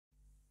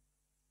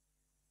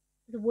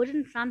The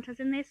wooden Santas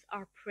in this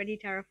are pretty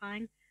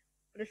terrifying,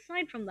 but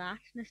aside from that,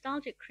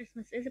 Nostalgic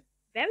Christmas is a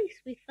very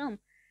sweet film.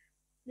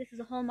 This is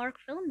a Hallmark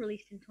film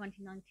released in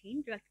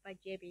 2019, directed by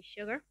J.B.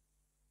 Sugar,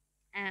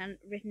 and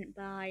written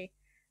by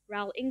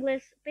Raul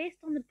Inglis, based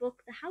on the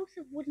book The House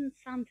of Wooden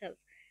Santas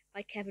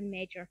by Kevin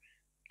Major.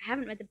 I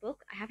haven't read the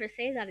book. I have to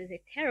say that is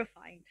a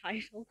terrifying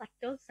title. That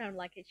does sound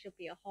like it should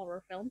be a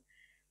horror film.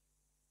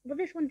 But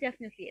this one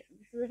definitely isn't.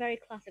 This is a very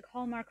classic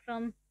Hallmark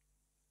film.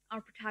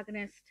 Our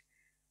protagonist,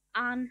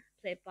 Anne,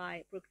 played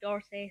by Brooke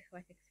Dorsey, who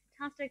I think is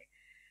fantastic,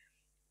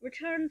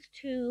 returns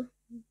to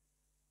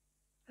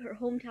her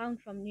hometown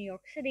from New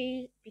York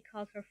City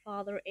because her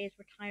father is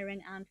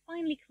retiring and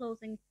finally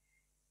closing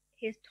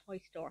his toy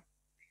store.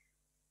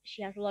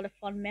 She has a lot of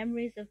fond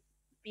memories of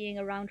being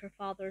around her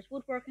father's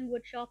woodworking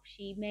wood shop.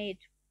 She made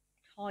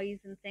toys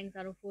and things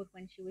out of wood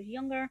when she was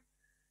younger,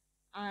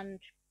 and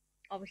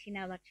obviously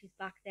now that she's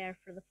back there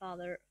for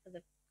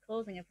the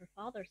closing of her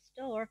father's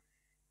store,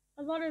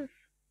 a lot of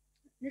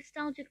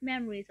nostalgic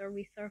memories are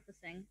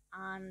resurfacing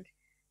and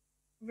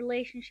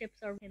relationships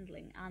are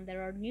kindling, and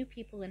there are new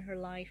people in her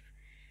life,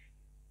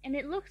 and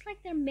it looks like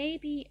there may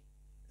be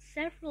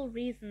several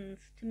reasons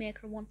to make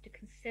her want to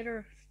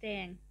consider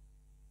staying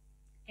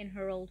in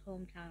her old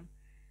hometown.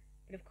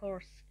 But of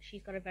course,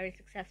 she's got a very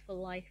successful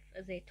life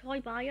as a toy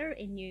buyer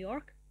in New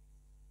York.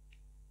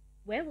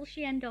 Where will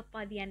she end up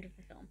by the end of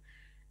the film?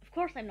 Of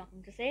course, I'm not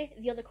going to say.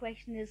 The other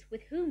question is,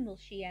 with whom will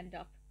she end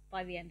up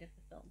by the end of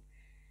the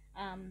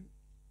film?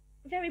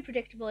 Very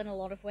predictable in a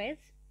lot of ways.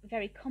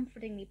 Very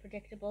comfortingly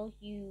predictable.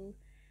 You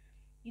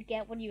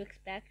get what you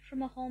expect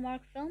from a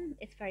Hallmark film.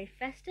 It's very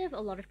festive.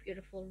 A lot of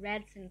beautiful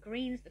reds and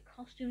greens. The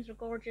costumes are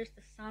gorgeous.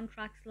 The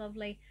soundtrack's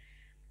lovely.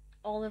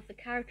 All of the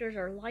characters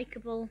are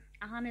likable.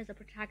 Anne as a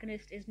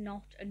protagonist is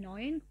not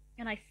annoying.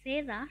 And I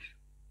say that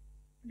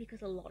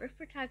because a lot of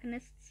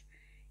protagonists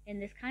in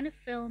this kind of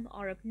film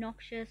are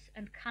obnoxious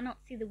and cannot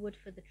see the wood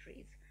for the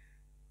trees.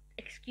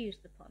 Excuse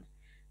the pun.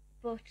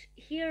 But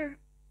here,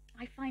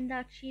 I find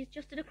that she's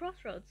just at a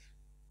crossroads,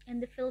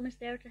 and the film is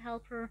there to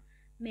help her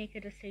make a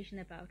decision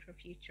about her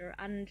future,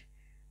 and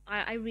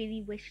I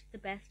really wish the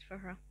best for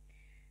her.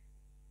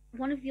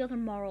 One of the other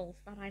morals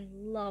that I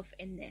love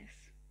in this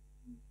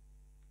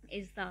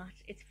is that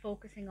it's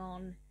focusing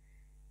on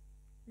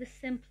the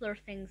simpler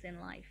things in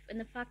life, and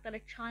the fact that a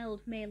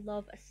child may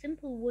love a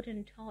simple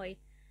wooden toy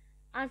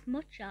as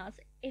much as,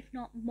 if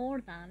not more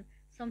than,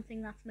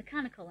 something that's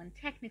mechanical and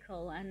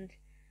technical and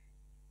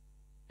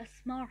a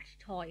smart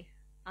toy.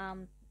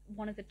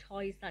 One of the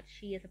toys that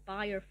she is a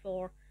buyer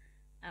for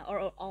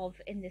or of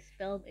in this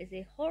film is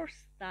a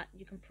horse that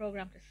you can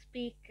program to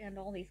speak and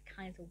all these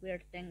kinds of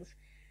weird things.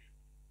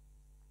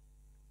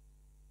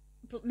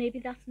 But maybe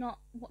that's not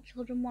what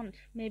children want.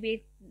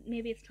 Maybe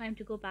it's time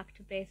to go back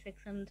to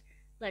basics and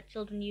let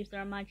children use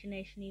their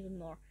imagination even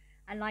more.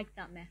 I like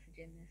that message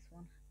in this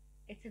one.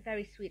 It's a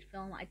very sweet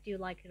film. I do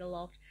like it a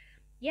lot.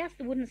 Yes,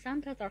 the wooden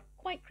Santas are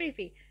quite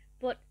creepy,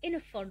 but in a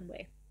fun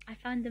way. I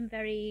found them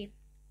very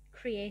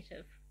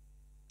creative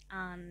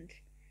and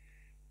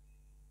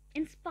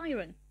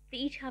inspiring. They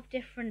each have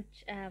different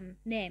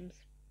names,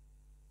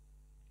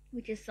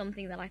 which is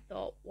something that I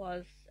thought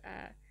was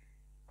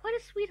quite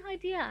a sweet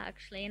idea,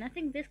 actually. And I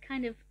think this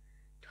kind of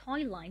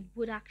toy line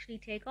would actually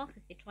take off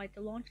if they tried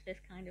to launch this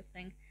kind of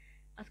thing,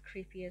 as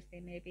creepy as they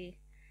may be.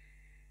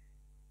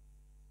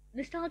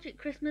 Nostalgic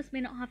Christmas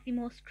may not have the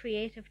most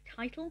creative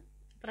title,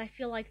 but I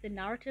feel like the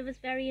narrative is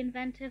very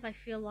inventive. I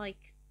feel like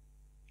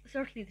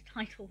certainly the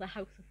title, The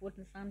House of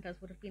Wooden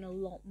Santas, would have been a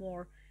lot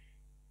more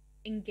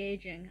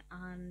engaging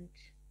and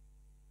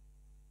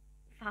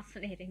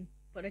fascinating,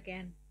 but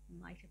again,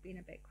 might have been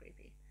a bit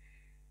creepy.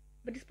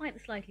 But despite the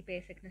slightly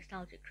basic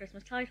Nostalgic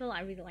Christmas title,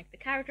 I really like the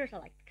characters, I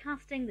like the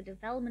casting, the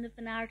development of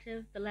the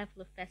narrative, the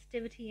level of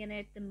festivity in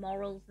it, the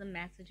morals, the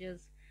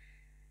messages.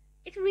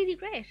 It's really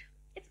great.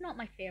 It's not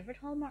my favourite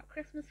Hallmark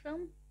Christmas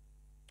film,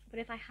 but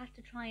if I had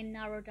to try and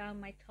narrow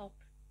down my top,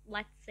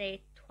 let's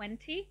say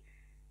 20,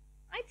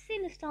 I'd say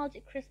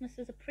Nostalgic Christmas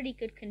is a pretty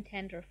good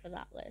contender for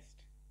that list.